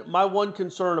 My one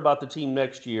concern about the team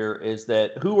next year is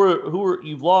that who are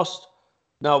you've lost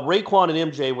now. Raekwon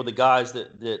and MJ were the guys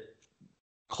that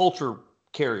culture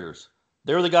carriers.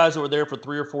 They're the guys that were there for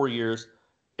 3 or 4 years,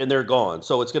 and they're gone.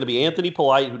 So it's going to be Anthony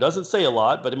Polite, who doesn't say a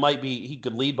lot, but it might be he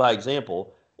could lead by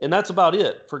example. And that's about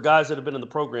it for guys that have been in the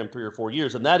program 3 or 4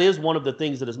 years. And that is one of the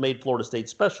things that has made Florida State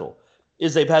special.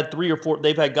 Is they've had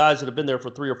guys that have been there for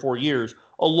 3 or 4 years,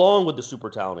 along with the super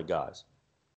talented guys.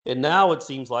 And now it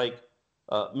seems like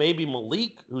maybe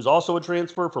Malik, who's also a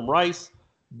transfer from Rice,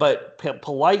 but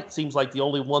Polite seems like the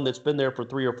only one that's been there for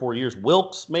 3 or 4 years.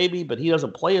 Wilkes maybe, but he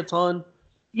doesn't play a ton.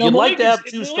 No, You'd Malik like to have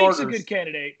two Malik's starters. a good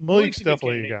candidate. Malik's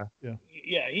definitely a guy. Yeah.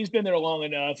 Yeah, he's been there long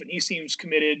enough, and he seems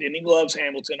committed, and he loves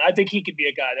Hamilton. I think he could be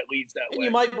a guy that leads that way.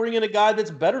 You might bring in a guy that's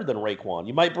better than Raekwon.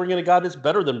 You might bring in a guy that's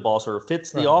better than Balsha,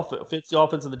 fits the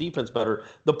offense and the defense better.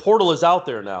 The portal is out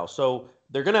there now, so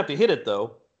they're going to have to hit it,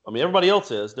 though. Everybody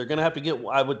else is. They're going to have to get,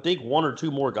 I would think, 1 or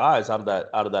 2 more guys out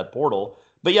of that portal.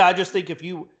 But yeah, I just think if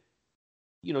you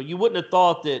wouldn't have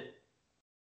thought that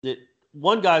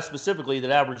one guy specifically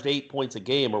that averaged 8 points a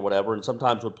game or whatever, and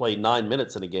sometimes would play 9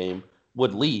 minutes in a game,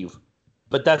 would leave.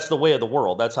 But that's the way of the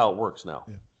world. That's how it works now.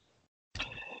 Yeah.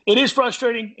 It is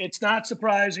frustrating. It's not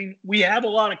surprising. We have a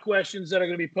lot of questions that are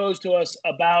going to be posed to us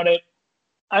about it.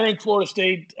 I think Florida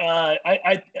State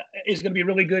is going to be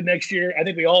really good next year. I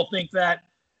think we all think that.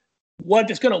 What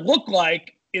it's going to look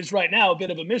like is right now a bit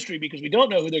of a mystery because we don't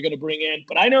know who they're going to bring in.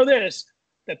 But I know this,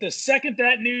 that the second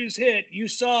that news hit, you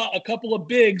saw a couple of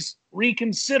bigs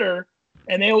reconsider,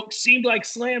 and they seemed like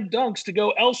slam dunks to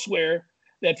go elsewhere,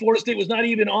 that Florida State was not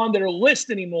even on their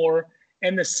list anymore.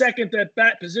 And the second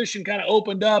that position kind of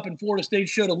opened up and Florida State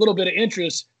showed a little bit of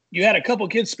interest, you had a couple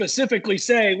kids specifically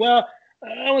say, well,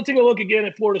 I want to take a look again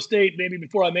at Florida State maybe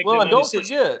before I make my decision.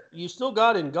 Forget, you still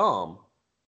got Ngom.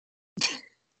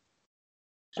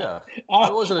 Jeff,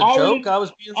 that wasn't a joke. I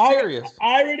was being serious.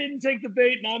 Ira didn't take the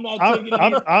bait, and I'm not taking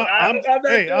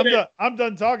it. I'm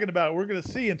done talking about it. We're going to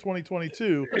see in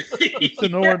 2022 what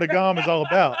Sonora Nagam is all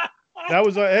about. That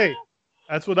was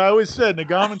that's what I always said.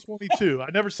 Nagam in 22. I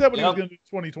never said what he was going to do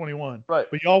in 2021. Right.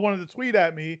 But y'all wanted to tweet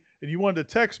at me, and you wanted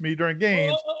to text me during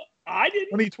games. I didn't.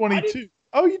 2022.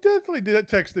 Oh, you definitely did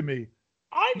texted me.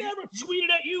 I never tweeted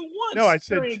at you once. No, I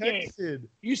said during a texted. game.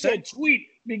 You said tweet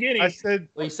beginning. I said.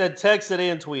 Well, he said texted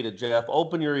and tweeted. Jeff,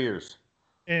 open your ears.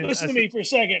 Listen to me for a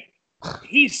second.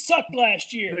 He sucked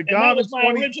last year, and that was my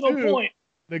original point.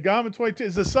 Nagam in 22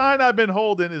 is the sign I've been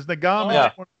holding. Is Nagam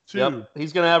in 22? Yep.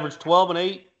 He's going to average 12 and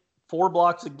 8, 4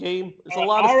 blocks a game. There's a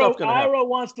lot of stuff going to happen. Ira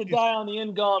wants to die on the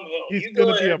Ngam hill.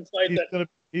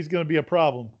 He's going to be a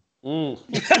problem.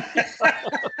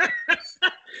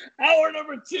 Hour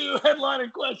number 2, headline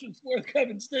and questions. Fourth,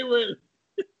 Kevin, stay with.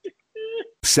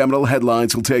 Seminole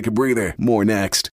Headlines will take a breather. More next.